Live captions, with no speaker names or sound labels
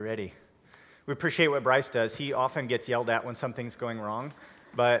Ready. We appreciate what Bryce does. He often gets yelled at when something's going wrong,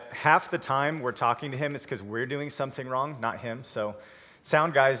 but half the time we're talking to him, it's because we're doing something wrong, not him. So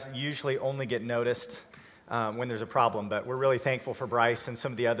sound guys usually only get noticed when there's a problem, but we're really thankful for Bryce and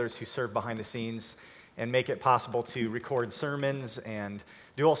some of the others who serve behind the scenes and make it possible to record sermons and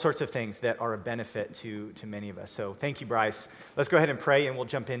do all sorts of things that are a benefit to many of us. So thank you, Bryce. Let's go ahead and pray, and we'll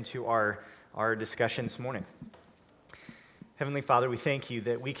jump into our discussion this morning. Heavenly Father, we thank you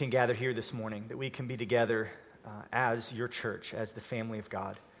that we can gather here this morning, that we can be together as your church, as the family of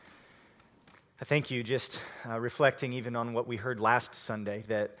God. I thank you, just reflecting even on what we heard last Sunday,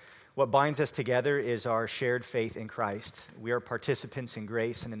 that what binds us together is our shared faith in Christ. We are participants in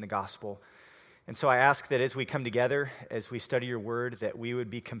grace and in the gospel. And so I ask that as we come together, as we study your word, that we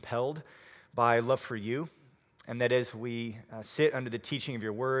would be compelled by love for you, and that as we sit under the teaching of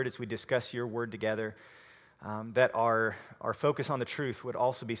your word, as we discuss your word together, that our focus on the truth would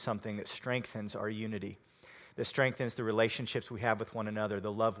also be something that strengthens our unity, that strengthens the relationships we have with one another,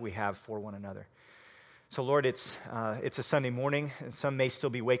 the love we have for one another. So, Lord, it's a Sunday morning, and some may still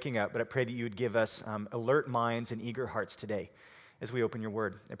be waking up, but I pray that you would give us alert minds and eager hearts today as we open your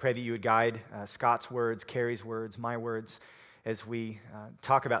word. I pray that you would guide Scott's words, Carey's words, my words, as we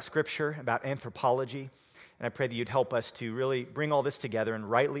talk about Scripture, about anthropology, and I pray that you'd help us to really bring all this together and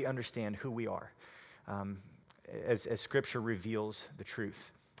rightly understand who we are. As Scripture reveals the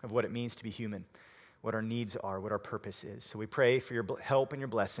truth of what it means to be human, what our needs are, what our purpose is. So we pray for your help and your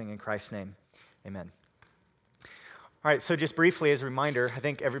blessing in Christ's name. Amen. All right, so just briefly as a reminder, I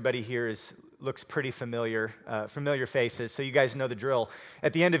think everybody here looks pretty familiar faces, so you guys know the drill.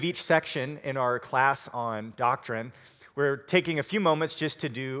 At the end of each section in our class on doctrine, we're taking a few moments just to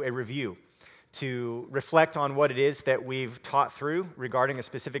do a review, to reflect on what it is that we've taught through regarding a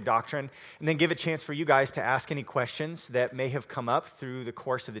specific doctrine, and then give a chance for you guys to ask any questions that may have come up through the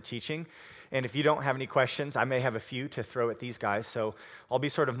course of the teaching. And if you don't have any questions, I may have a few to throw at these guys. So I'll be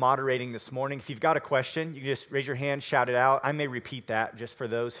sort of moderating this morning. If you've got a question, you can just raise your hand, shout it out. I may repeat that just for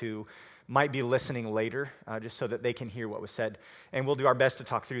those who might be listening later, just so that they can hear what was said. And we'll do our best to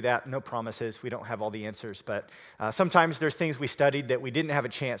talk through that. No promises. We don't have all the answers. But sometimes there's things we studied that we didn't have a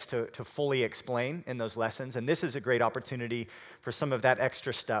chance to fully explain in those lessons. And this is a great opportunity for some of that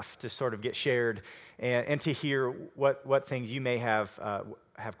extra stuff to sort of get shared and to hear what things you may have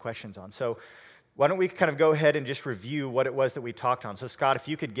questions on. So why don't we kind of go ahead and just review what it was that we talked on. So Scott, if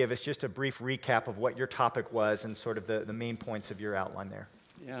you could give us just a brief recap of what your topic was and sort of the main points of your outline there.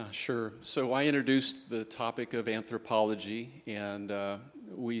 Yeah, sure. So I introduced the topic of anthropology, and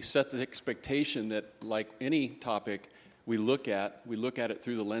we set the expectation that, like any topic we look at it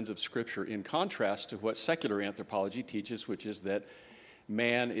through the lens of Scripture, in contrast to what secular anthropology teaches, which is that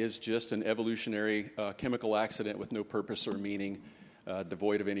man is just an evolutionary chemical accident with no purpose or meaning,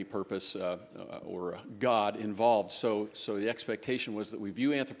 devoid of any purpose or God involved. So the expectation was that we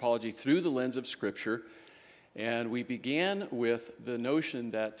view anthropology through the lens of Scripture. And we began with the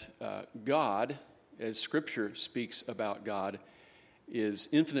notion that God, as Scripture speaks about God, is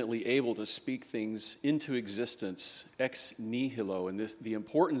infinitely able to speak things into existence ex nihilo. And the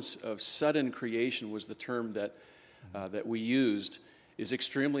importance of sudden creation was the term that we used, is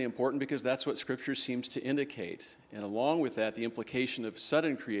extremely important because that's what Scripture seems to indicate. And along with that, the implication of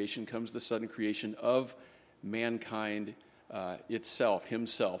sudden creation comes the sudden creation of mankind itself,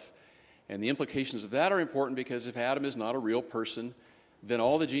 himself. And the implications of that are important because if Adam is not a real person, then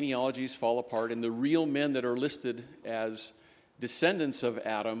all the genealogies fall apart, and the real men that are listed as descendants of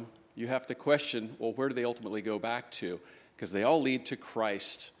Adam, you have to question, well, where do they ultimately go back to? Because they all lead to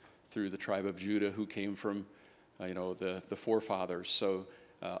Christ through the tribe of Judah, who came from, the forefathers. So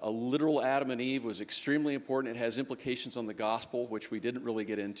a literal Adam and Eve was extremely important. It has implications on the gospel, which we didn't really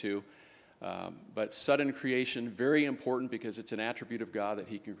get into. But sudden creation, very important because it's an attribute of God that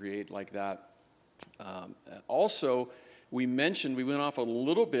he can create like that. Also, we went off a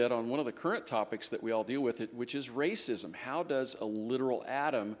little bit on one of the current topics that we all deal with, which is racism. How does a literal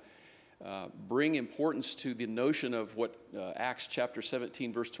Adam bring importance to the notion of what Acts chapter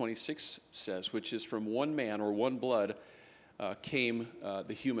 17, verse 26 says, which is from one man or one blood came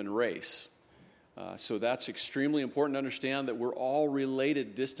the human race. So that's extremely important to understand that we're all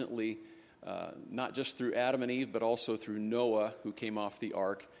related distantly, not just through Adam and Eve, but also through Noah, who came off the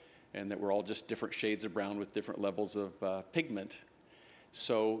ark, and that we're all just different shades of brown with different levels of pigment.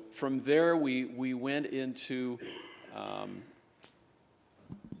 So from there, we went into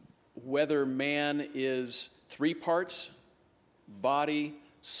whether man is three parts, body,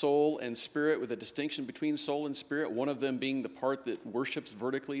 soul, and spirit, with a distinction between soul and spirit, one of them being the part that worships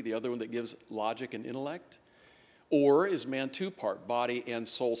vertically, the other one that gives logic and intellect, Or is man two-part, body and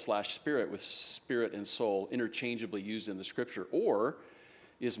soul/spirit, with spirit and soul interchangeably used in the Scripture? Or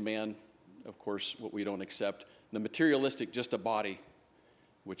is man, of course, what we don't accept, the materialistic, just a body,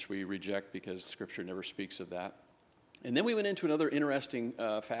 which we reject because Scripture never speaks of that? And then we went into another interesting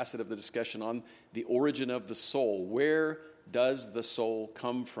facet of the discussion on the origin of the soul. Where does the soul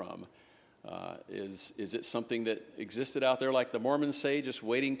come from? Is it something that existed out there, like the Mormons say, just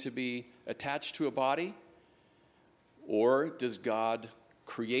waiting to be attached to a body? Or does God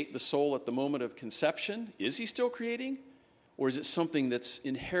create the soul at the moment of conception? Is he still creating? Or is it something that's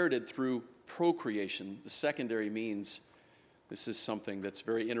inherited through procreation, the secondary means? This is something that's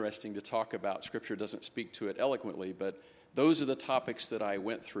very interesting to talk about. Scripture doesn't speak to it eloquently, but those are the topics that I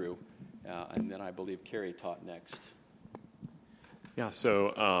went through, and then I believe Carey taught next. Yeah,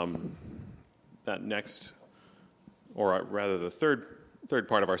 so that next, or rather the third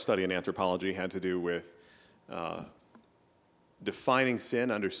part of our study in anthropology had to do with defining sin,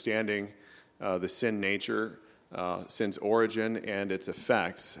 understanding the sin nature, sin's origin, and its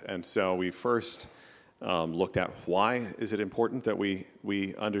effects. And so we first looked at why is it important that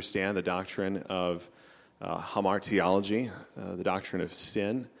we understand the doctrine of hamartiology, the doctrine of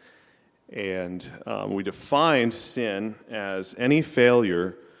sin. And we defined sin as any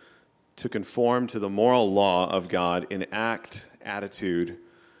failure to conform to the moral law of God in act, attitude,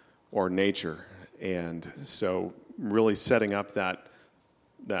 or nature. And so really setting up that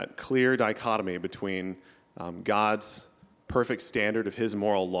clear dichotomy between God's perfect standard of his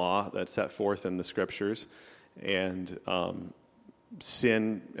moral law that's set forth in the Scriptures and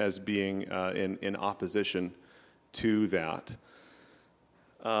sin as being in opposition to that.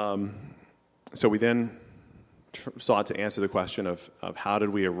 So we then sought to answer the question of how did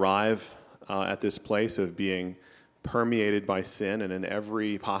we arrive at this place of being permeated by sin and in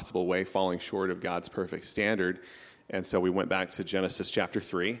every possible way falling short of God's perfect standard. And so we went back to Genesis chapter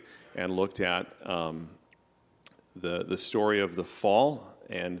 3 and looked at the story of the fall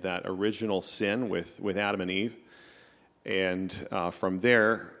and that original sin with Adam and Eve. And from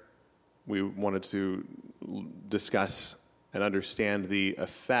there, we wanted to discuss and understand the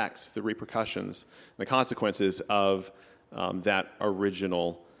effects, the repercussions, the consequences of that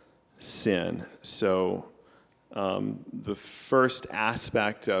original sin. So the first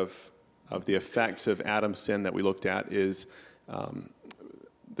aspect of the effects of Adam's sin that we looked at is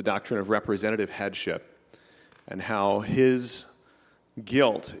the doctrine of representative headship and how his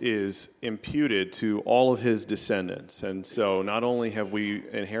guilt is imputed to all of his descendants. And so not only have we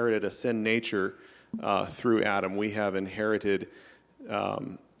inherited a sin nature through Adam, we have inherited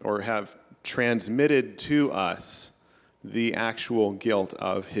or have transmitted to us the actual guilt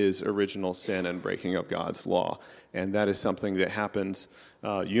of his original sin and breaking of God's law. And that is something that happens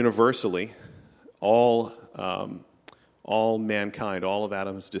universally. All mankind, all of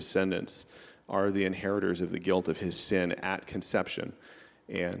Adam's descendants are the inheritors of the guilt of his sin at conception.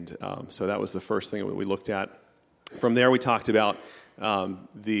 And so that was the first thing that we looked at. From there, we talked about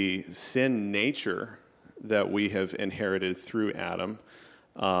the sin nature that we have inherited through Adam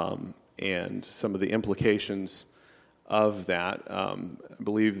and some of the implications of that. I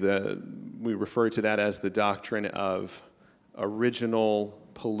believe that we refer to that as the doctrine of original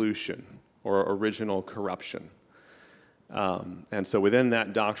pollution or original corruption. And so within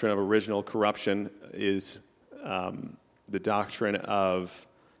that doctrine of original corruption is the doctrine of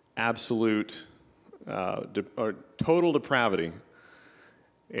absolute or total depravity.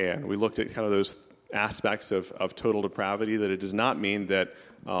 And we looked at kind of those aspects of total depravity, that it does not mean that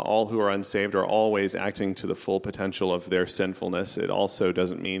all who are unsaved are always acting to the full potential of their sinfulness. It also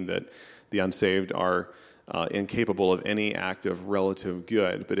doesn't mean that the unsaved are incapable of any act of relative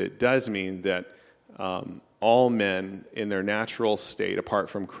good. But it does mean that all men in their natural state, apart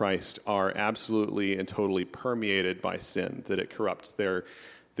from Christ, are absolutely and totally permeated by sin, that it corrupts their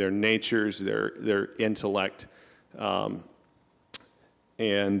natures, their intellect.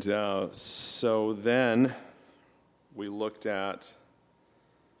 So then we looked at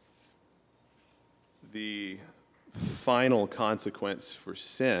the final consequence for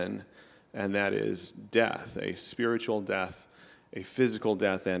sin, and that is death, a spiritual death, a physical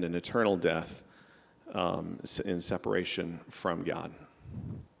death, and an eternal death in separation from God.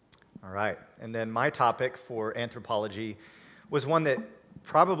 All right. And then my topic for anthropology was one that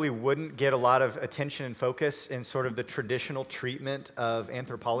probably wouldn't get a lot of attention and focus in sort of the traditional treatment of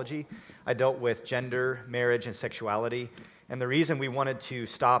anthropology. I dealt with gender, marriage, and sexuality. And the reason we wanted to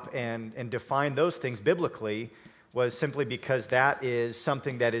stop and define those things biblically was simply because that is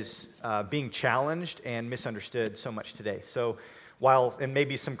something that is being challenged and misunderstood so much today. So while in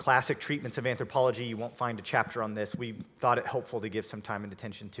maybe some classic treatments of anthropology, you won't find a chapter on this, we thought it helpful to give some time and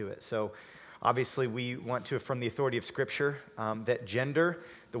attention to it. So obviously, we want to affirm the authority of Scripture, that gender,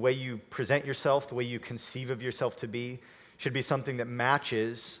 the way you present yourself, the way you conceive of yourself to be, should be something that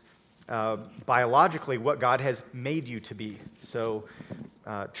matches biologically what God has made you to be. So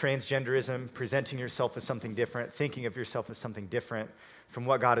transgenderism, presenting yourself as something different, thinking of yourself as something different from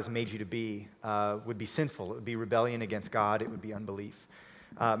what God has made you to be, would be sinful. It would be rebellion against God. It would be unbelief.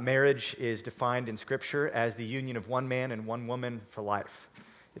 Marriage is defined in Scripture as the union of one man and one woman for life.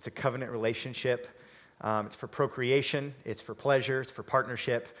 It's a covenant relationship. It's for procreation. It's for pleasure. It's for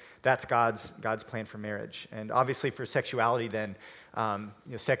partnership. That's God's plan for marriage. And obviously for sexuality then,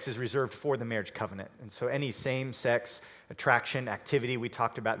 sex is reserved for the marriage covenant. And so any same-sex attraction, activity, we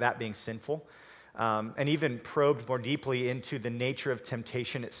talked about that being sinful. And even probed more deeply into the nature of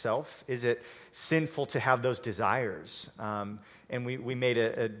temptation itself. Is it sinful to have those desires? And we made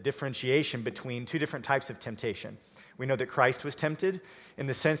a differentiation between two different types of temptation. We know that Christ was tempted in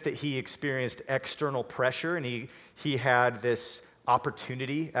the sense that he experienced external pressure and he had this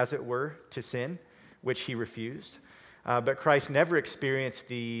opportunity, as it were, to sin, which he refused. But Christ never experienced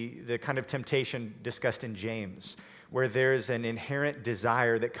the kind of temptation discussed in James, where there's an inherent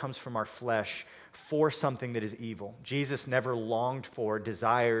desire that comes from our flesh for something that is evil. Jesus never longed for,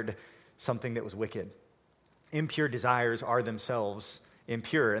 desired something that was wicked. Impure desires are themselves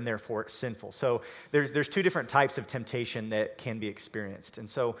impure and therefore sinful. So there's two different types of temptation that can be experienced. And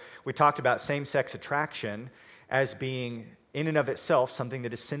so we talked about same-sex attraction as being in and of itself something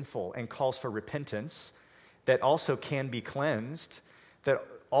that is sinful and calls for repentance, that also can be cleansed, that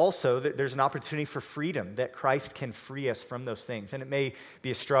also that there's an opportunity for freedom, that Christ can free us from those things. And it may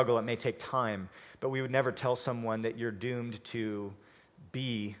be a struggle, it may take time, but we would never tell someone that you're doomed to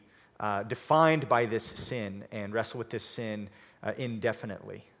be defined by this sin and wrestle with this sin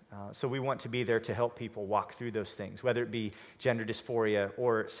indefinitely. So we want to be there to help people walk through those things, whether it be gender dysphoria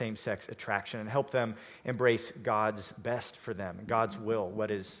or same-sex attraction, and help them embrace God's best for them, God's will,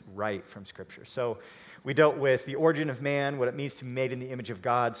 what is right from Scripture. So we dealt with the origin of man, what it means to be made in the image of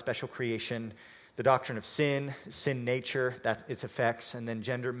God, special creation, the doctrine of sin nature, that its effects, and then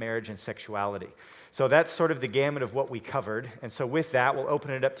gender, marriage, and sexuality. So that's sort of the gamut of what we covered. And so with that, we'll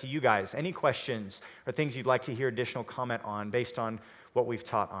open it up to you guys. Any questions or things you'd like to hear additional comment on based on what we've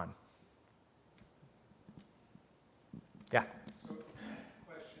taught on? Yeah. So,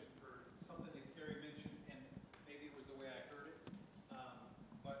 question for something that Carey mentioned, and maybe it was the way I heard it,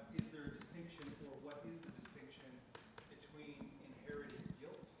 but is there a distinction, or what is the distinction between inherited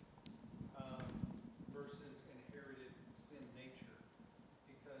guilt versus inherited sin nature?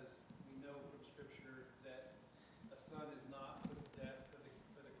 Because we know from Scripture that a son is not put to death for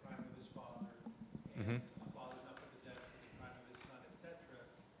the crime of his father, and a father is not put to death for the crime of his son, etc.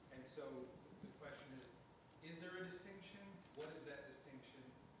 And so the question is there a distinction? What is that distinction?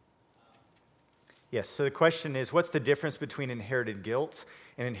 Yes, so the question is, what's the difference between inherited guilt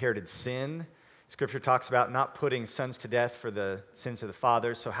and inherited sin? Scripture talks about not putting sons to death for the sins of the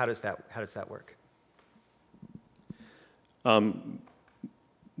fathers, so how does that work?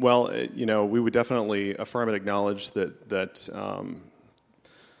 Well, we would definitely affirm and acknowledge that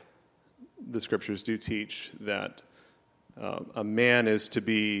the Scriptures do teach that a man is to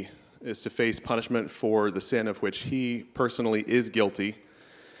face punishment for the sin of which he personally is guilty.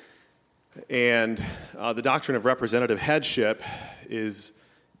 And the doctrine of representative headship is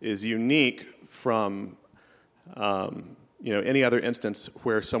unique from any other instance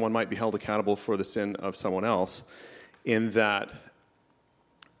where someone might be held accountable for the sin of someone else, in that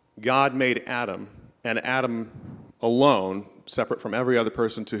God made Adam, and Adam alone, separate from every other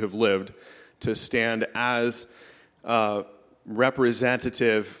person to have lived, to stand as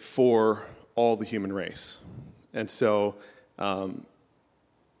representative for all the human race. And so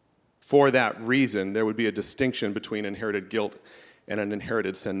for that reason, there would be a distinction between inherited guilt and an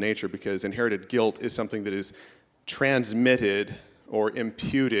inherited sin nature, because inherited guilt is something that is transmitted or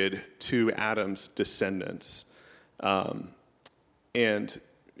imputed to Adam's descendants. And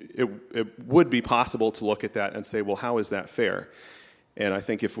it would be possible to look at that and say, well, how is that fair? And I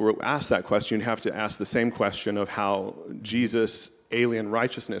think if we're asked that question, you have to ask the same question of how Jesus' alien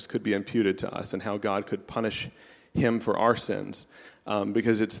righteousness could be imputed to us and how God could punish him for our sins.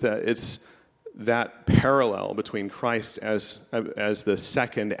 Because it's that parallel between Christ as the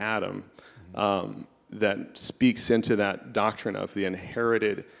second Adam that speaks into that doctrine of the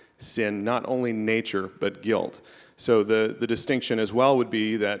inherited sin, not only nature, but guilt. So the distinction as well would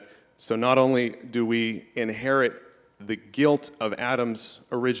be that, so not only do we inherit the guilt of Adam's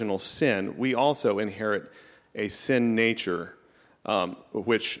original sin, we also inherit a sin nature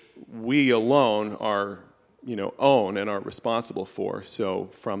which we alone are, own and are responsible for. So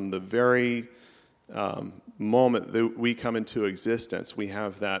from the very moment that we come into existence, we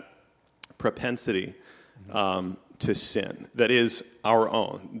have that propensity to sin that is our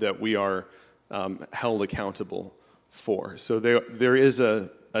own, that we are held accountable for. So there is a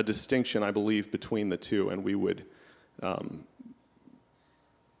distinction, I believe, between the two, and we would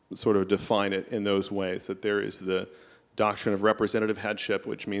sort of define it in those ways, that there is the doctrine of representative headship,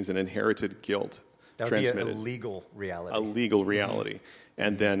 which means an inherited guilt that would transmitted. Be a legal reality. A legal reality.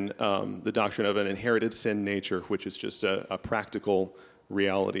 And then the doctrine of an inherited sin nature, which is just a practical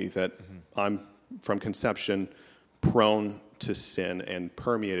reality that I'm, from conception, prone to sin and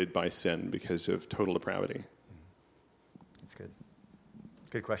permeated by sin because of total depravity. That's good.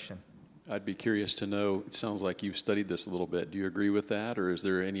 Good question. I'd be curious to know, it sounds like you've studied this a little bit. Do you agree with that, or is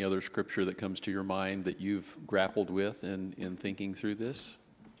there any other scripture that comes to your mind that you've grappled with in thinking through this?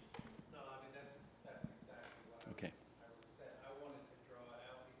 No, I mean, that's exactly what Okay. I would say. I wanted to draw it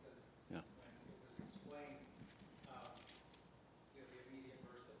out because Yeah. when it was explained, the immediate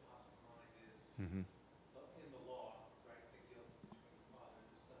verse that pops to mind is in the law, right, the guilt between the father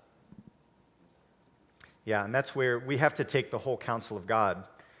and the son. Yeah, and that's where we have to take the whole counsel of God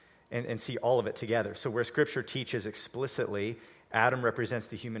and see all of it together. So where Scripture teaches explicitly Adam represents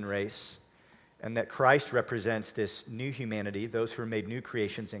the human race, and that Christ represents this new humanity, those who are made new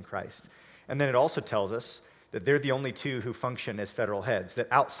creations in Christ. And then it also tells us that they're the only two who function as federal heads, that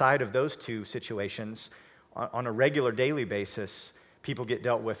outside of those two situations, on a regular daily basis, people get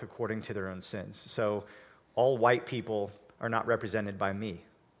dealt with according to their own sins. So all white people are not represented by me,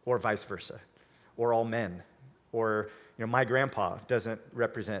 or vice versa, or all men, or my grandpa doesn't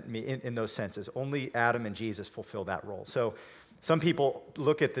represent me in those senses. Only Adam and Jesus fulfill that role. So some people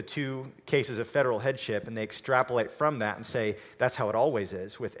look at the two cases of federal headship and they extrapolate from that and say that's how it always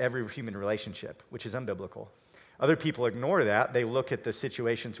is with every human relationship, which is unbiblical. Other people ignore that. They look at the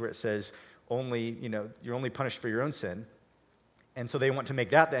situations where it says only, you're only punished for your own sin. And so they want to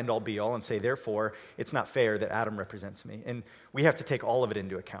make that the end-all be-all and say, therefore, it's not fair that Adam represents me. And we have to take all of it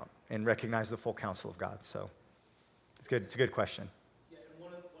into account and recognize the full counsel of God. So it's good. It's a good question. Yeah, and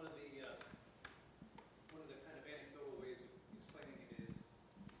one of the kind of anecdotal ways of explaining it is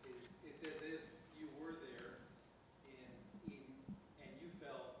it's as if you were there and you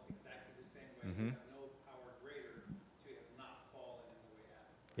felt exactly the same way. You have no power greater to have not fallen in the way Adam.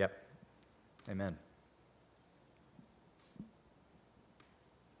 Yep. Amen.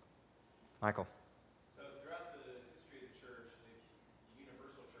 Michael. So throughout the history of the church, the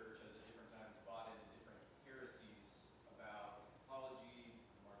universal church has at different times bought into different heresies about apology,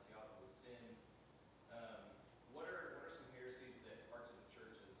 martiality with sin. What are some heresies that parts of the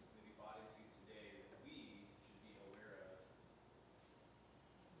church has maybe bought into today that we should be aware of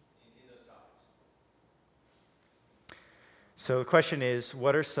in those topics? So the question is,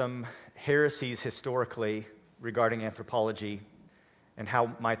 what are some heresies historically regarding anthropology, and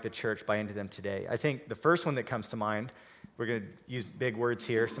how might the church buy into them today? I think the first one that comes to mind, we're going to use big words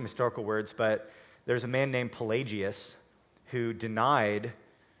here, some historical words, but there's a man named Pelagius who denied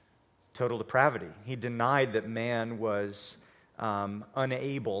total depravity. He denied that man was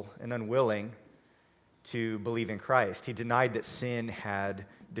unable and unwilling to believe in Christ. He denied that sin had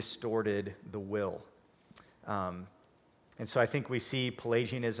distorted the will. And so I think we see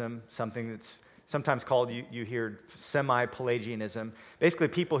Pelagianism, something that's sometimes called, you hear semi-Pelagianism, basically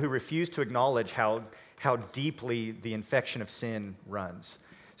people who refuse to acknowledge how deeply the infection of sin runs.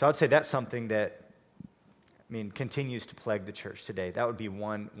 So I would say that's something that, continues to plague the church today. That would be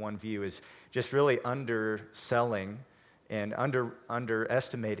one view, is just really underselling and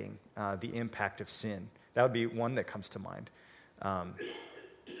underestimating the impact of sin. That would be one that comes to mind. I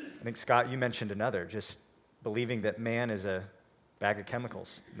think, Scott, you mentioned another, just believing that man is a bag of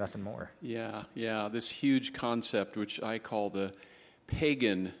chemicals, nothing more. Yeah, this huge concept, which I call the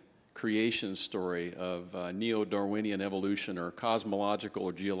pagan creation story of neo-Darwinian evolution or cosmological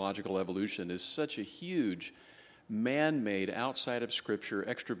or geological evolution, is such a huge man-made, outside of Scripture,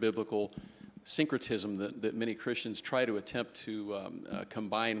 extra-biblical syncretism that many Christians try to attempt to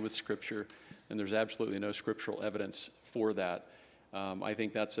combine with Scripture, and there's absolutely no scriptural evidence for that. I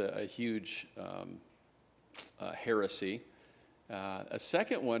think that's a huge heresy. A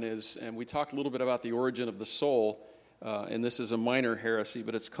second one is, and we talked a little bit about the origin of the soul, and this is a minor heresy,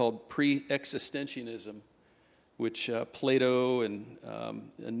 but it's called pre-existentianism, which Plato and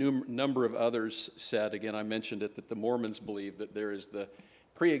a number of others said. Again, I mentioned it, that the Mormons believe that there is the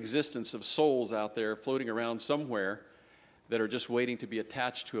pre-existence of souls out there floating around somewhere that are just waiting to be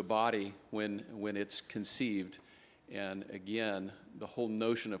attached to a body when it's conceived. And again, the whole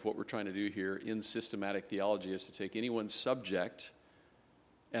notion of what we're trying to do here in systematic theology is to take any one subject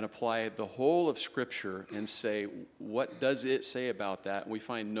and apply the whole of Scripture and say, what does it say about that? And we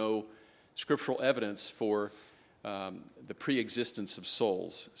find no scriptural evidence for the pre-existence of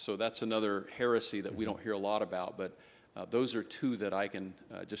souls. So that's another heresy that we don't hear a lot about, but those are two that I can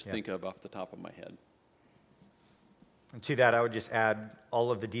just think of off the top of my head. And to that, I would just add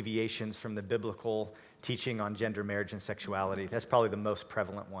all of the deviations from the biblical teaching on gender, marriage, and sexuality. That's probably the most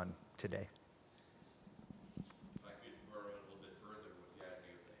prevalent one today. If I could burrow in a little bit further with the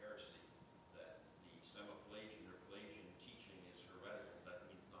idea of the heresy, that the semi-Pelagian or Pelagian teaching is heretical. That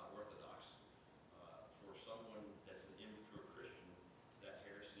means not orthodox. For someone that's an immature Christian, that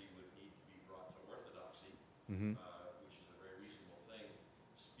heresy would need to be brought to orthodoxy, which is a very reasonable thing.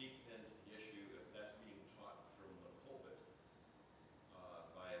 Speak then to the issue if that's being taught from the pulpit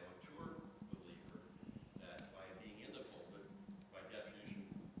by a mature believer, that by being in the pulpit, by definition,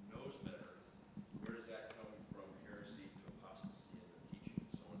 knows better. Where does that come from, heresy to apostasy in the teaching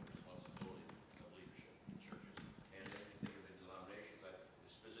and so on, the responsibility of leadership in churches? And if you think of the denominations, I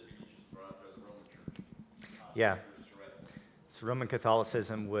specifically just throw out there the Roman Church. Yeah. So Roman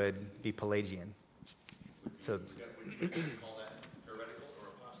Catholicism would be Pelagian. So Would you call that heretical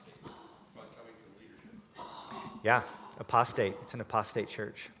or apostate? Coming from leadership. yeah, apostate. It's an apostate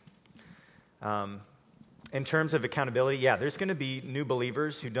church. In terms of accountability, yeah, there's going to be new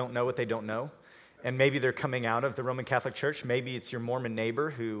believers who don't know what they don't know. And maybe they're coming out of the Roman Catholic Church. Maybe it's your Mormon neighbor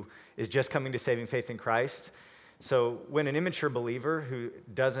who is just coming to saving faith in Christ. So when an immature believer who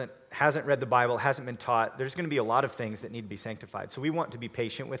hasn't read the Bible, hasn't been taught, there's going to be a lot of things that need to be sanctified. So we want to be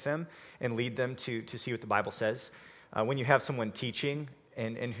patient with them and lead them to see what the Bible says. When you have someone teaching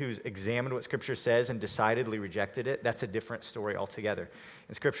and who's examined what Scripture says and decidedly rejected it, that's a different story altogether.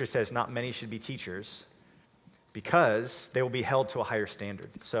 And Scripture says not many should be teachers because they will be held to a higher standard.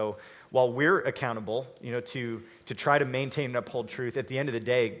 So while we're accountable, to try to maintain and uphold truth, at the end of the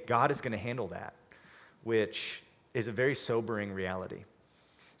day, God is going to handle that, which is a very sobering reality.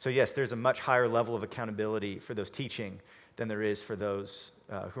 So yes, there's a much higher level of accountability for those teaching than there is for those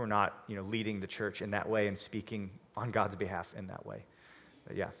who are not, leading the church in that way and speaking on God's behalf in that way.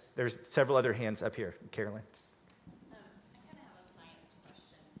 But yeah, there's several other hands up here. Carolyn. I kind of have a science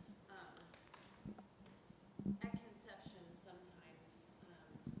question. At conception, sometimes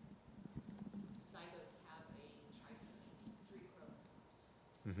zygotes have a trisomy, 3 chromosomes.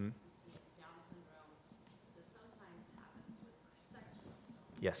 Mm-hmm. We see it in Down syndrome. This sometimes happens with sex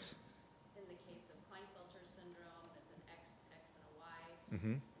chromosomes. Yes. In the case of Klinefelter syndrome, it's an X, and a Y.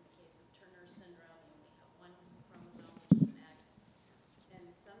 Mm-hmm. In the case of Turner syndrome, you only have 1 chromosome, which is an X. And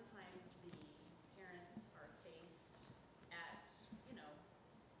sometimes the parents are faced at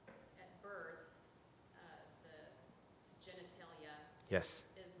birth, the genitalia Yes.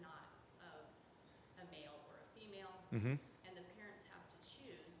 is not of a male or a female, Mm-hmm. and the parents have to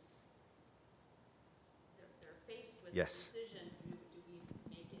choose. They're faced with Yes. the decision: do we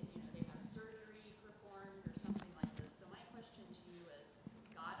make it? They have surgery performed or something like this. So my question to you is: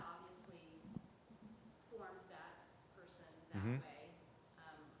 God obviously formed that person that Mhm. way.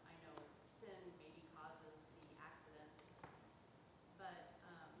 I know sin maybe causes the accidents, but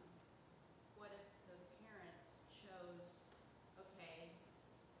what if the parent chose, okay,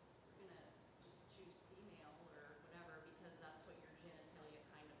 we're gonna just choose female or whatever because that's what your genitalia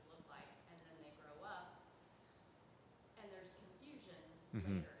kind of look like, and then they grow up and there's confusion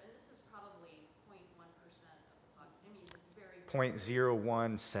Mhm. later. And this is probably 0.1% of the population. I mean, it's very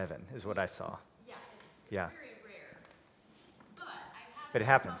 0.017 is what I saw. yeah, it's Yeah. very rare. But I've had But it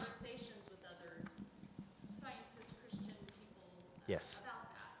happens. conversations with other scientists, Christian people Yes. about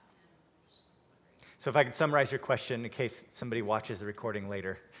that, and just wondering. So if I could summarize your question in case somebody watches the recording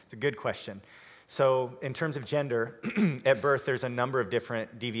later. It's a good question. So in terms of gender, at birth, there's a number of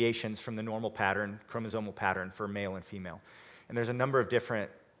different deviations from the normal pattern, chromosomal pattern for male and female. And there's a number of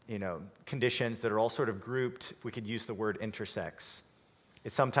different, conditions that are all sort of grouped. If we could use the word intersex.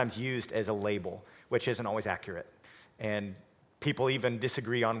 It's sometimes used as a label, which isn't always accurate. And people even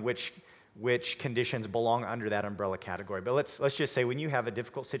disagree on which conditions belong under that umbrella category. But let's just say when you have a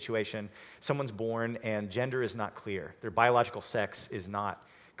difficult situation, someone's born and gender is not clear. Their biological sex is not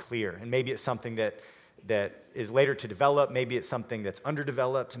clear. And maybe it's something that is later to develop. Maybe it's something that's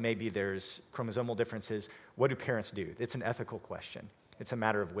underdeveloped. Maybe there's chromosomal differences. What do parents do? It's an ethical question. It's a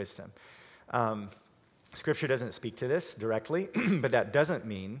matter of wisdom. Scripture doesn't speak to this directly, but that doesn't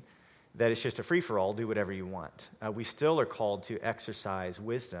mean that it's just a free-for-all, do whatever you want. We still are called to exercise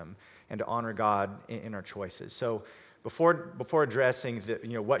wisdom and to honor God in our choices. So before addressing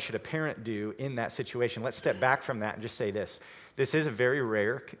what should a parent do in that situation, let's step back from that and just say this. This is a very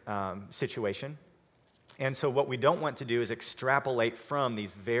rare situation. And so what we don't want to do is extrapolate from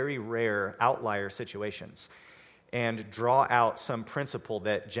these very rare outlier situations and draw out some principle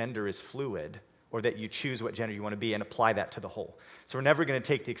that gender is fluid or that you choose what gender you want to be and apply that to the whole. So we're never going to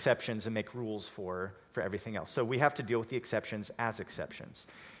take the exceptions and make rules for everything else. So we have to deal with the exceptions as exceptions.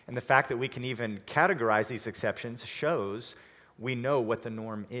 And the fact that we can even categorize these exceptions shows we know what the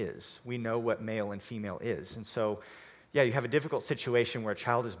norm is. We know what male and female is. And so, yeah, you have a difficult situation where a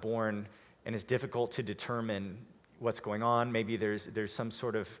child is born and it's difficult to determine what's going on. Maybe there's some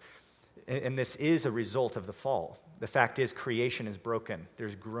sort of, and this is a result of the fall. The fact is creation is broken.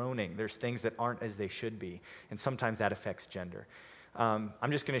 There's groaning. There's things that aren't as they should be. And sometimes that affects gender.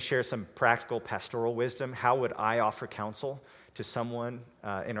 I'm just going to share some practical pastoral wisdom. How would I offer counsel to someone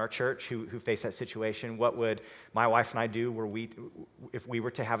in our church who faced that situation? What would my wife and I do if we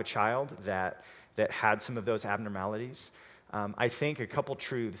were to have a child that had some of those abnormalities? I think a couple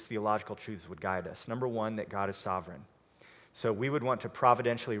truths, theological truths, would guide us. Number one, that God is sovereign. So we would want to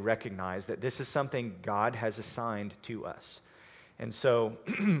providentially recognize that this is something God has assigned to us. And so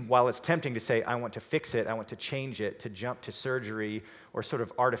while it's tempting to say, I want to fix it, I want to change it, to jump to surgery or sort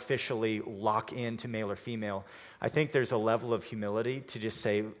of artificially lock into male or female, I think there's a level of humility to just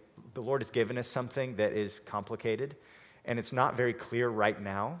say, the Lord has given us something that is complicated, and it's not very clear right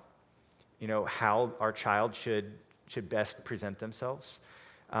now, how our child should best present themselves.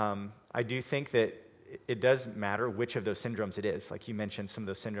 I do think that it does matter which of those syndromes it is. Like you mentioned, some of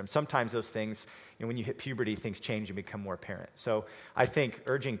those syndromes. Sometimes those things, when you hit puberty, things change and become more apparent. So I think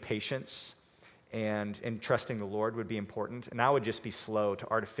urging patience and trusting the Lord would be important. And I would just be slow to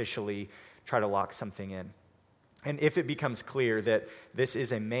artificially try to lock something in. And if it becomes clear that this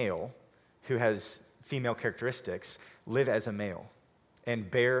is a male who has female characteristics, live as a male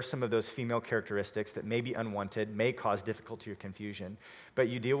and bear some of those female characteristics that may be unwanted, may cause difficulty or confusion, but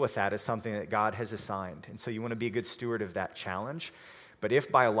you deal with that as something that God has assigned. And so you want to be a good steward of that challenge. But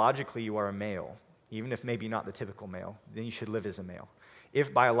if biologically you are a male, even if maybe not the typical male, then you should live as a male.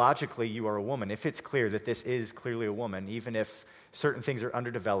 If biologically you are a woman, if it's clear that this is clearly a woman, even if certain things are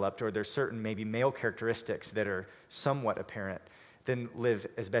underdeveloped or there's certain maybe male characteristics that are somewhat apparent, then live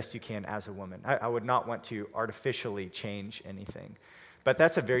as best you can as a woman. I would not want to artificially change anything. But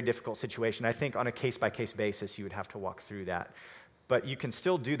that's a very difficult situation. I think on a case-by-case basis, you would have to walk through that. But you can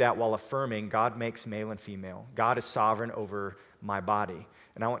still do that while affirming God makes male and female. God is sovereign over my body,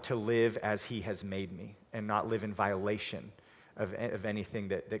 and I want to live as he has made me and not live in violation of anything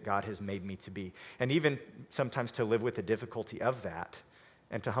that God has made me to be. And even sometimes to live with the difficulty of that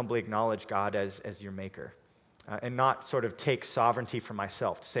and to humbly acknowledge God as your maker and not sort of take sovereignty for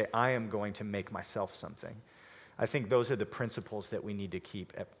myself, to say, I am going to make myself something. I think those are the principles that we need to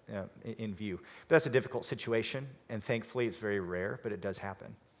keep in view. But that's a difficult situation, and thankfully it's very rare, but it does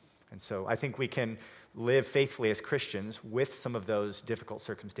happen. And so I think we can live faithfully as Christians with some of those difficult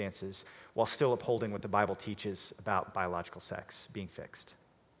circumstances while still upholding what the Bible teaches about biological sex being fixed.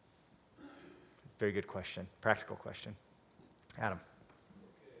 Very good question, practical question. Adam.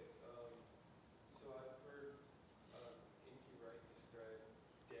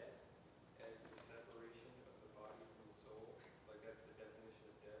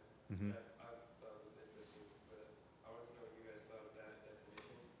 Mm-hmm. That I thought was interesting, but I wanted to know what you guys thought of that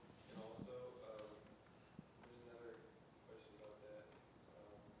definition. And also, there's another question about that. I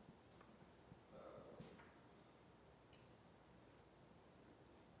forgot what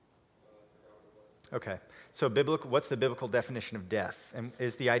it was. Okay, so what's the biblical definition of death? And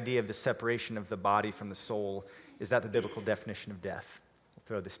is the idea of the separation of the body from the soul, is that the biblical definition of death? I'll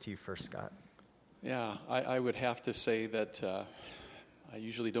throw this to you first, Scott. Yeah, I would have to say that I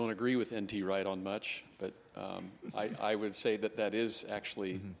usually don't agree with N.T. Wright on much, but I would say that is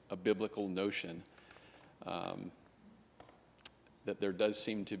actually a biblical notion, that there does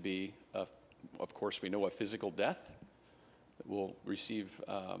seem to be, of course we know, a physical death that will receive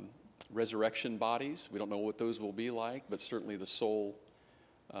resurrection bodies. We don't know what those will be like, but certainly the soul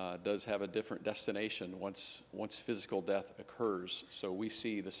does have a different destination once physical death occurs. So we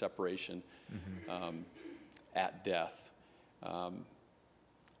see the separation at death.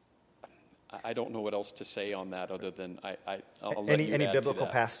 I don't know what else to say on that other than I'll let you any add biblical to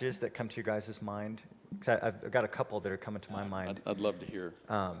that. passages that come to your guys' mind? 'Cause I've got a couple that are coming to my mind. I'd love to hear.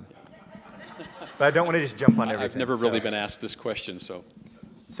 But I don't want to just jump on everything. I've never really been asked this question, so.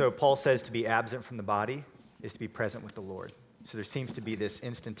 So Paul says to be absent from the body is to be present with the Lord. So there seems to be this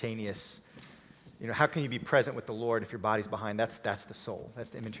instantaneous how can you be present with the Lord if your body's behind? That's the soul. That's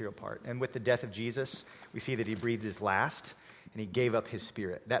the immaterial part. And with the death of Jesus, we see that he breathed his last, and he gave up his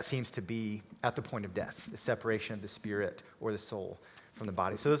spirit. That seems to be at the point of death, the separation of the spirit or the soul from the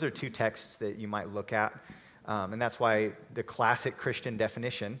body. So those are two texts that you might look at. And that's why the classic Christian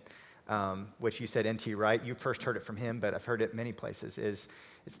definition, which you said N.T. Wright, you first heard it from him, but I've heard it many places, is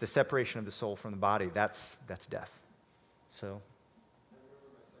it's the separation of the soul from the body. That's death. So,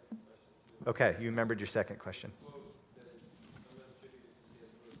 okay, you remembered your second question.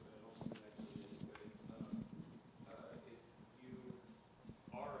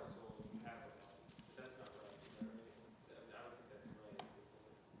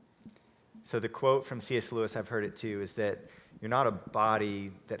 So the quote from C.S. Lewis, I've heard it too, is that you're not a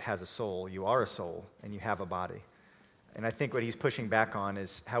body that has a soul. You are a soul, and you have a body. And I think what he's pushing back on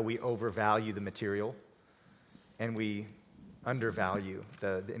is how we overvalue the material, and we undervalue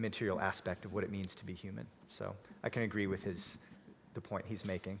the immaterial aspect of what it means to be human. So I can agree with the point he's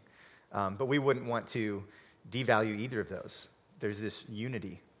making. But we wouldn't want to devalue either of those. There's this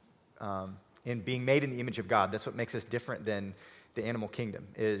unity in being made in the image of God. That's what makes us different than the animal kingdom,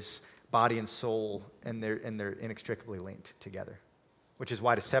 is body and soul, and they're inextricably linked together, which is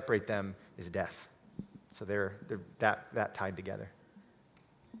why to separate them is death. So they're that tied together.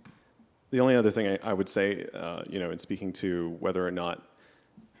 The only other thing I would say, in speaking to whether or not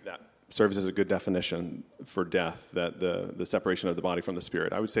that serves as a good definition for death, that the separation of the body from the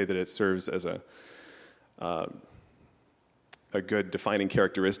spirit, I would say that it serves as a good defining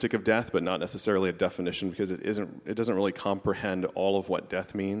characteristic of death, but not necessarily a definition, because it doesn't really comprehend all of what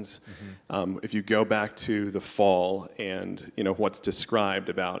death means. Mm-hmm. If you go back to the fall and what's described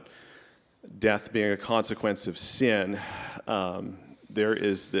about death being a consequence of sin, there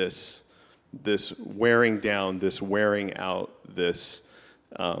is this wearing down, this wearing out, this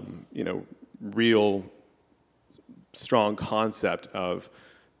real strong concept of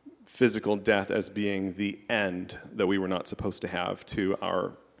physical death as being the end that we were not supposed to have to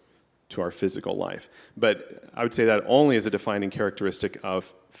our physical life. But I would say that only is a defining characteristic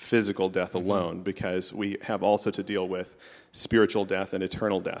of physical death alone, because we have also to deal with spiritual death and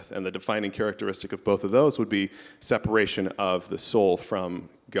eternal death. And the defining characteristic of both of those would be separation of the soul from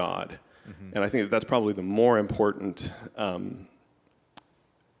God. Mm-hmm. And I think that's probably the more important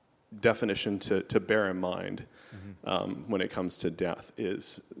definition to bear in mind when it comes to death,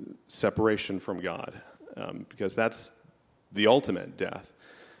 is separation from God, because that's the ultimate death.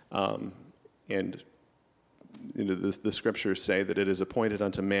 And the scriptures say that it is appointed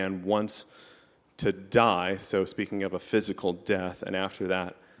unto man once to die, so speaking of a physical death, and after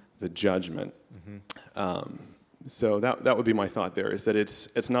that, the judgment. Mm-hmm. So that would be my thought there, is that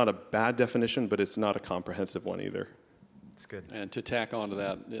it's not a bad definition, but it's not a comprehensive one either. That's good. And to tack on to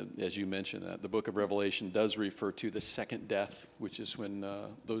that, as you mentioned, that the book of Revelation does refer to the second death, which is when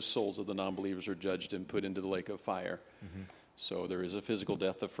those souls of the non-believers are judged and put into the lake of fire. Mm-hmm. So there is a physical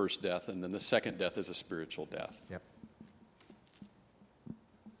death, the first death, and then the second death is a spiritual death. Yep.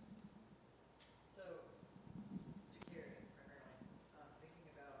 So, to Carey, primarily, thinking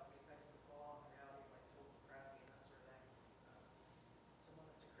about the effects of the fall and the reality of total depravity and that sort of thing, someone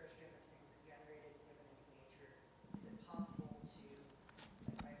that's a Christian that's being regenerated, given a new nature, is it possible to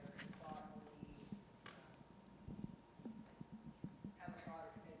either bodily have a thought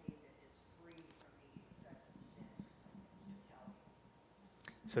or community that is free from the effects of sin in its totality?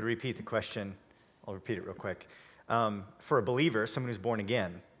 So to repeat the question, I'll repeat it real quick. For a believer, someone who's born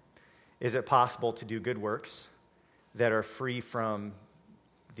again, is it possible to do good works that are free from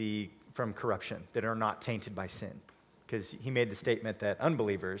corruption, that are not tainted by sin? Because he made the statement that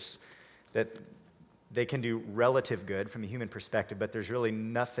unbelievers, that they can do relative good from a human perspective, but there's really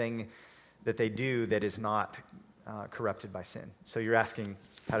nothing that they do that is not corrupted by sin. So you're asking,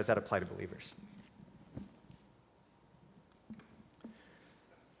 how does that apply to believers?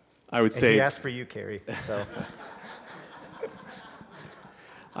 I would say he asked for you, Carey. So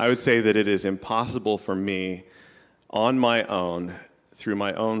I would say that it is impossible for me, on my own, through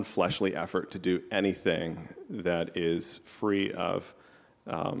my own fleshly effort, to do anything that is free of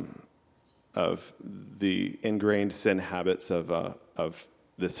the ingrained sin habits of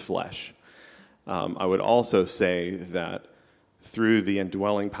this flesh. I would also say that through the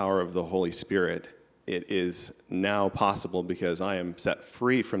indwelling power of the Holy Spirit, it is now possible, because I am set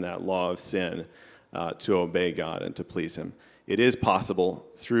free from that law of sin, to obey God and to please Him. It is possible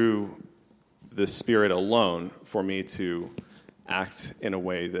through the Spirit alone for me to act in a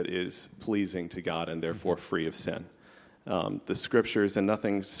way that is pleasing to God and therefore free of sin. The scriptures, and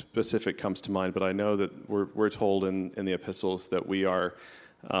nothing specific comes to mind, but I know that we're told in the epistles that we are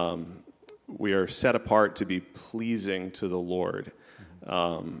we are set apart to be pleasing to the Lord,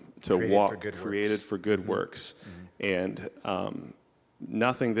 to walk created for good works, and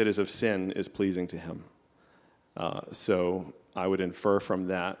nothing that is of sin is pleasing to Him. So I would infer from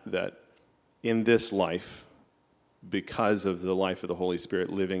that in this life, because of the life of the Holy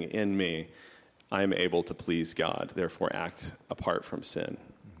Spirit living in me, I'm able to please God, therefore act apart from sin.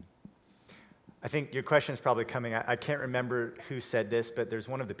 I think your question is probably coming. I can't remember who said this, but there's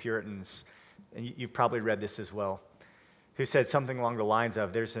one of the Puritans, and you've probably read this as well, who said something along the lines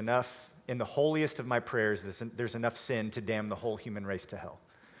of, there's enough, in the holiest of my prayers, there's enough sin to damn the whole human race to hell,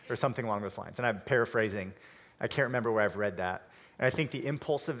 or something along those lines. And I'm paraphrasing. I can't remember where I've read that. And I think the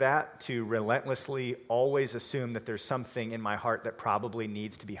impulse of that, to relentlessly always assume that there's something in my heart that probably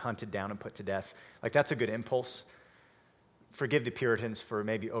needs to be hunted down and put to death, like that's a good impulse. Forgive the Puritans for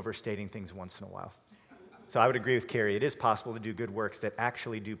maybe overstating things once in a while. So I would agree with Carey. It is possible to do good works that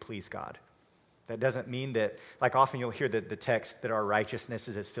actually do please God. That doesn't mean that, like often you'll hear the text that our righteousness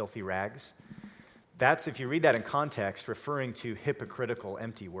is as filthy rags. That's, if you read that in context, referring to hypocritical,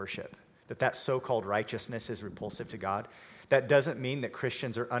 empty worship. That so-called righteousness is repulsive to God. That doesn't mean that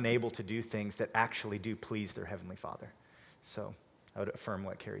Christians are unable to do things that actually do please their Heavenly Father. So I would affirm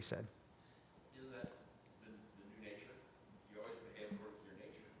what Carey said. Isn't that the new nature? You always behave according to your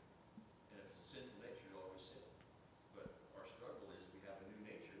nature. And if it's a sinful nature, you always sin. But our struggle is we have a new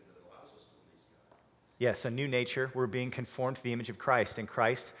nature that allows us to please God. Yes, a new nature. We're being conformed to the image of Christ, and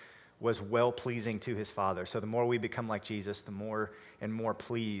Christ was well-pleasing to his Father. So the more we become like Jesus, the more and more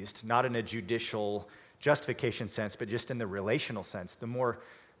pleased, not in a judicial justification sense, but just in the relational sense, the more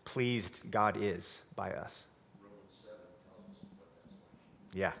pleased God is by us. Romans 7 tells us what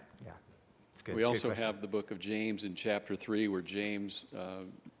that's like. Yeah. It's good. We Good also question. have the book of James in chapter 3, where James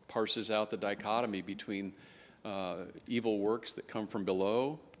parses out the dichotomy between evil works that come from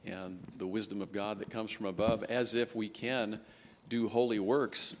below and the wisdom of God that comes from above, as if we can do holy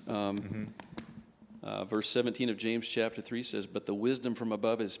works. Verse 17 of James chapter 3 says, "But the wisdom from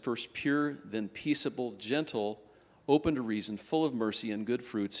above is first pure, then peaceable, gentle, open to reason, full of mercy and good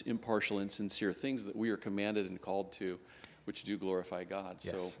fruits, impartial and sincere," things that we are commanded and called to, which do glorify God.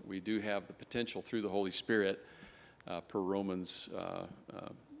 Yes. So we do have the potential through the Holy Spirit, per Romans,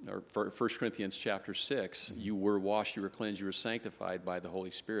 or 1 Corinthians chapter 6, you were washed, you were cleansed, you were sanctified by the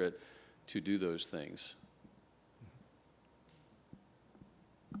Holy Spirit to do those things.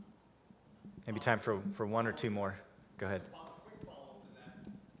 Maybe time for one or two more. Go ahead. A quick follow-up to that,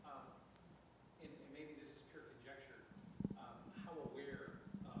 and maybe this is pure conjecture, how aware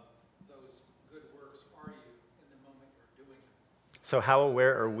of those good works are you in the moment you're doing them? So how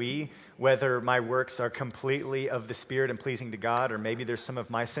aware are we whether my works are completely of the Spirit and pleasing to God, or maybe there's some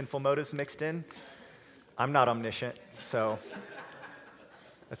of my sinful motives mixed in? I'm not omniscient, so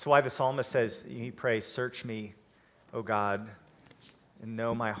that's why the psalmist says, he prays, "Search me, O God, and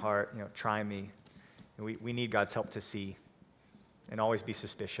know my heart, try me." And we need God's help to see and always be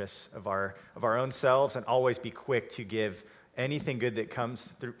suspicious of our own selves, and always be quick to give anything good that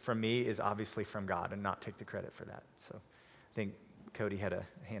comes through from me is obviously from God, and not take the credit for that. So I think Cody had a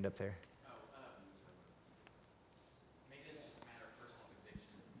hand up there. Maybe it's just a matter of personal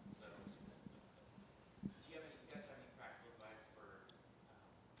conviction. So, do you guys have any practical advice for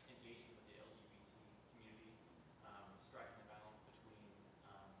engaging with the LGBT community, striking a balance between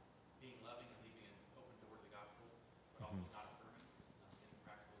being loving and leaving an open door to the gospel, but also not affirming? Any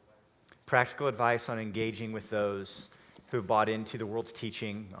practical advice? Practical advice on engaging with those who have bought into the world's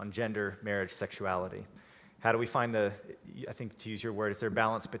teaching on gender, marriage, sexuality. How do we find I think to use your word, is there a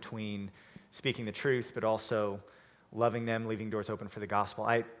balance between speaking the truth, but also loving them, leaving doors open for the gospel?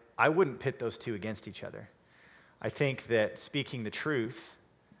 I wouldn't pit those two against each other. I think that speaking the truth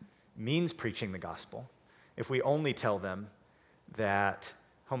means preaching the gospel. If we only tell them that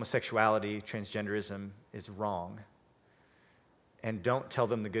homosexuality, transgenderism is wrong, and don't tell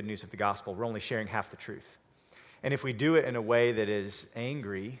them the good news of the gospel, we're only sharing half the truth. And if we do it in a way that is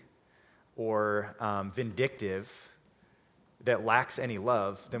angry or vindictive, that lacks any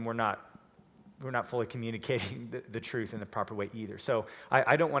love, then we're not fully communicating the truth in the proper way either. So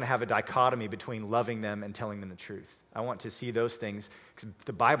I don't want to have a dichotomy between loving them and telling them the truth. I want to see those things, because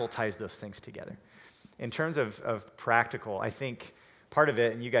the Bible ties those things together. In terms of practical, I think part of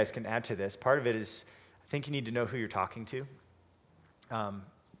it, and you guys can add to this, part of it is, I think you need to know who you're talking to.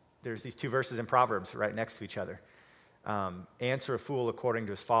 There's these two verses in Proverbs right next to each other. Answer a fool according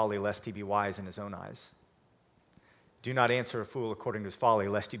to his folly, lest he be wise in his own eyes. Do not answer a fool according to his folly,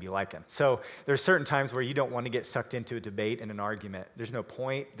 lest you be like him. So there's certain times where you don't want to get sucked into a debate and an argument. There's no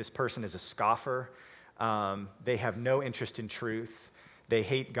point. This person is a scoffer. They have no interest in truth. They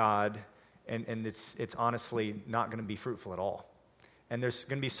hate God, and it's honestly not going to be fruitful at all. And there's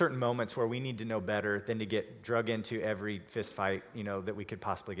going to be certain moments where we need to know better than to get drug into every fist fight, that we could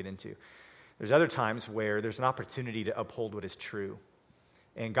possibly get into. There's other times where there's an opportunity to uphold what is true,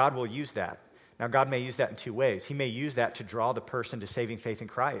 and God will use that. Now, God may use that in two ways. He may use that to draw the person to saving faith in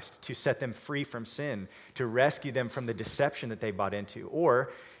Christ, to set them free from sin, to rescue them from the deception that they bought into,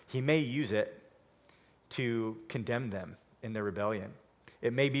 or he may use it to condemn them in their rebellion.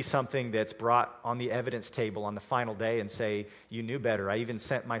 It may be something that's brought on the evidence table on the final day and say, you knew better. I even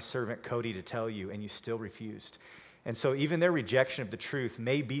sent my servant Cody to tell you, and you still refused. And so even their rejection of the truth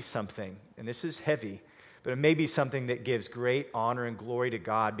may be something, and this is heavy, but it may be something that gives great honor and glory to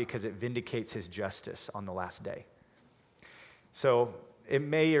God because it vindicates his justice on the last day. So it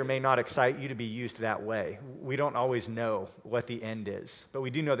may or may not excite you to be used that way. We don't always know what the end is, but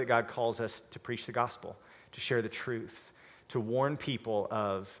we do know that God calls us to preach the gospel, to share the truth, to warn people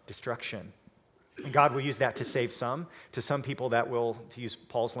of destruction. And God will use that to save some. To some people that will, to use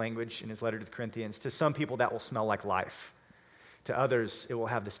Paul's language in his letter to the Corinthians, to some people that will smell like life. To others, it will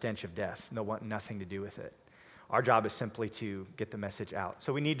have the stench of death, and they'll want nothing to do with it. Our job is simply to get the message out.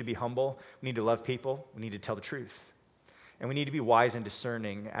 So we need to be humble. We need to love people. We need to tell the truth. And we need to be wise and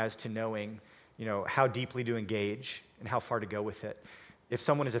discerning as to knowing, how deeply to engage and how far to go with it. If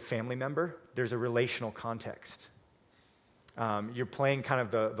someone is a family member, there's a relational context. You're playing kind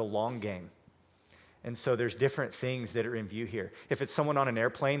of the long game. And so there's different things that are in view here. If it's someone on an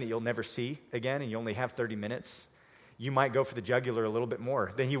airplane that you'll never see again and you only have 30 minutes, you might go for the jugular a little bit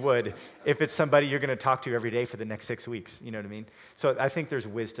more than you would if it's somebody you're going to talk to every day for the next 6 weeks. You know what I mean? So I think there's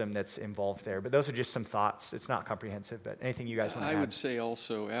wisdom that's involved there. But those are just some thoughts. It's not comprehensive, but anything you guys want to add? I would say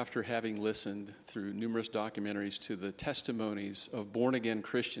also, after having listened through numerous documentaries to the testimonies of born-again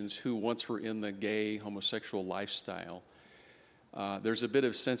Christians who once were in the gay, homosexual lifestyle, there's a bit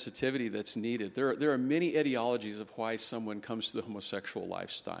of sensitivity that's needed. There are many etiologies of why someone comes to the homosexual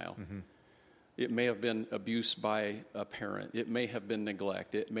lifestyle. Mm-hmm. It may have been abuse by a parent. It may have been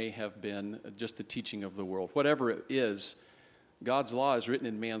neglect. It may have been just the teaching of the world. Whatever it is, God's law is written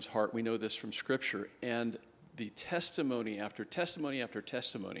in man's heart. We know this from Scripture. And the testimony after testimony after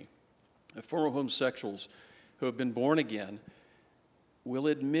testimony of former homosexuals who have been born again will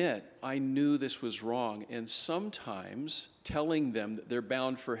admit, I knew this was wrong. And sometimes telling them that they're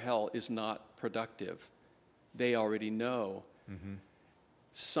bound for hell is not productive. They already know. Mm-hmm.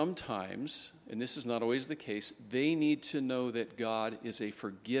 Sometimes, and this is not always the case, they need to know that God is a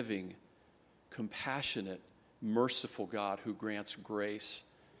forgiving, compassionate, merciful God who grants grace.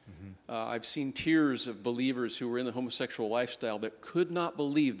 Mm-hmm. I've seen tears of believers who were in the homosexual lifestyle that could not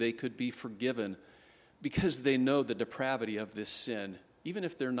believe they could be forgiven because they know the depravity of this sin, even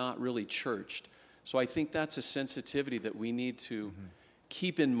if they're not really churched. So I think that's a sensitivity that we need to mm-hmm.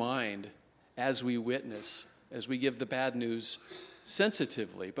 keep in mind as we witness, as we give the bad news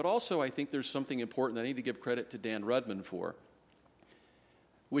sensitively. But also I think there's something important I need to give credit to Dan Rudman for,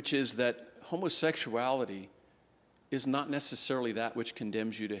 which is that homosexuality is not necessarily that which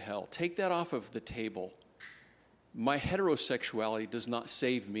condemns you to hell. Take that off of the table. My heterosexuality does not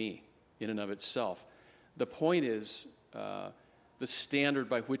save me in and of itself. The point is the standard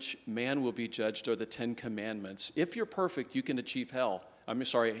by which man will be judged are the 10 Commandments. If you're perfect, you can achieve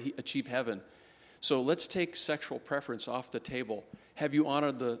achieve heaven. So let's take sexual preference off the table. Have you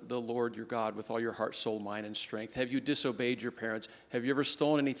honored the Lord your God with all your heart, soul, mind, and strength? Have you disobeyed your parents? Have you ever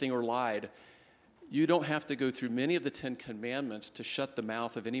stolen anything or lied? You don't have to go through many of the 10 Commandments to shut the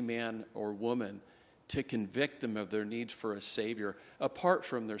mouth of any man or woman to convict them of their need for a Savior, apart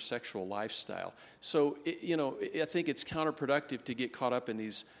from their sexual lifestyle. So, I think it's counterproductive to get caught up in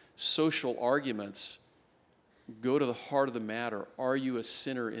these social arguments. Go to the heart of the matter. Are you a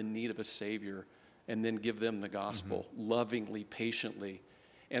sinner in need of a Savior? And then give them the gospel lovingly, patiently.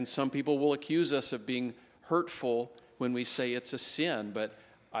 And some people will accuse us of being hurtful when we say it's a sin, but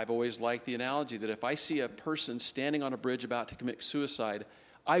I've always liked the analogy that if I see a person standing on a bridge about to commit suicide,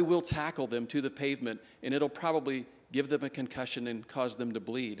 I will tackle them to the pavement, and it'll probably give them a concussion and cause them to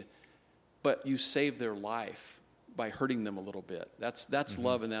bleed. But you save their life by hurting them a little bit. That's mm-hmm.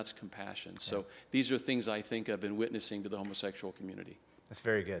 love and that's compassion. So yeah. These are things I think of in witnessing to the homosexual community. That's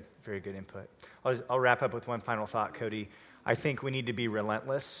very good input. I'll wrap up with one final thought, Cody. I think we need to be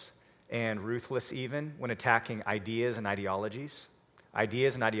relentless and ruthless even when attacking ideas and ideologies.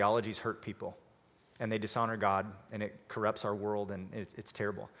 Ideas and ideologies hurt people, and they dishonor God, and it corrupts our world, and it's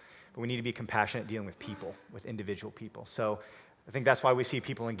terrible. But we need to be compassionate dealing with people, with individual people. So I think that's why we see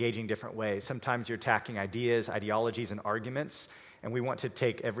people engaging different ways. Sometimes you're attacking ideas, ideologies, and arguments, and we want to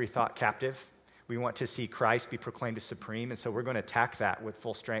take every thought captive. We want to see Christ be proclaimed as supreme, and so we're going to attack that with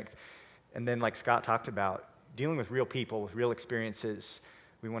full strength. And then, like Scott talked about, dealing with real people, with real experiences,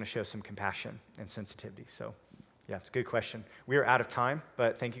 we want to show some compassion and sensitivity. So, yeah, it's a good question. We are out of time,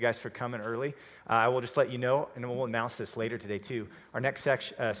 but thank you guys for coming early. I will just let you know, and we'll announce this later today too. Our next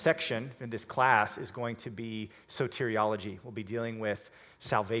section in this class is going to be soteriology. We'll be dealing with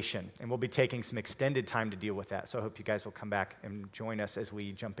salvation, and we'll be taking some extended time to deal with that. So I hope you guys will come back and join us as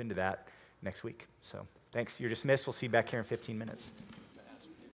we jump into that next week. So thanks. You're dismissed. We'll see you back here in 15 minutes.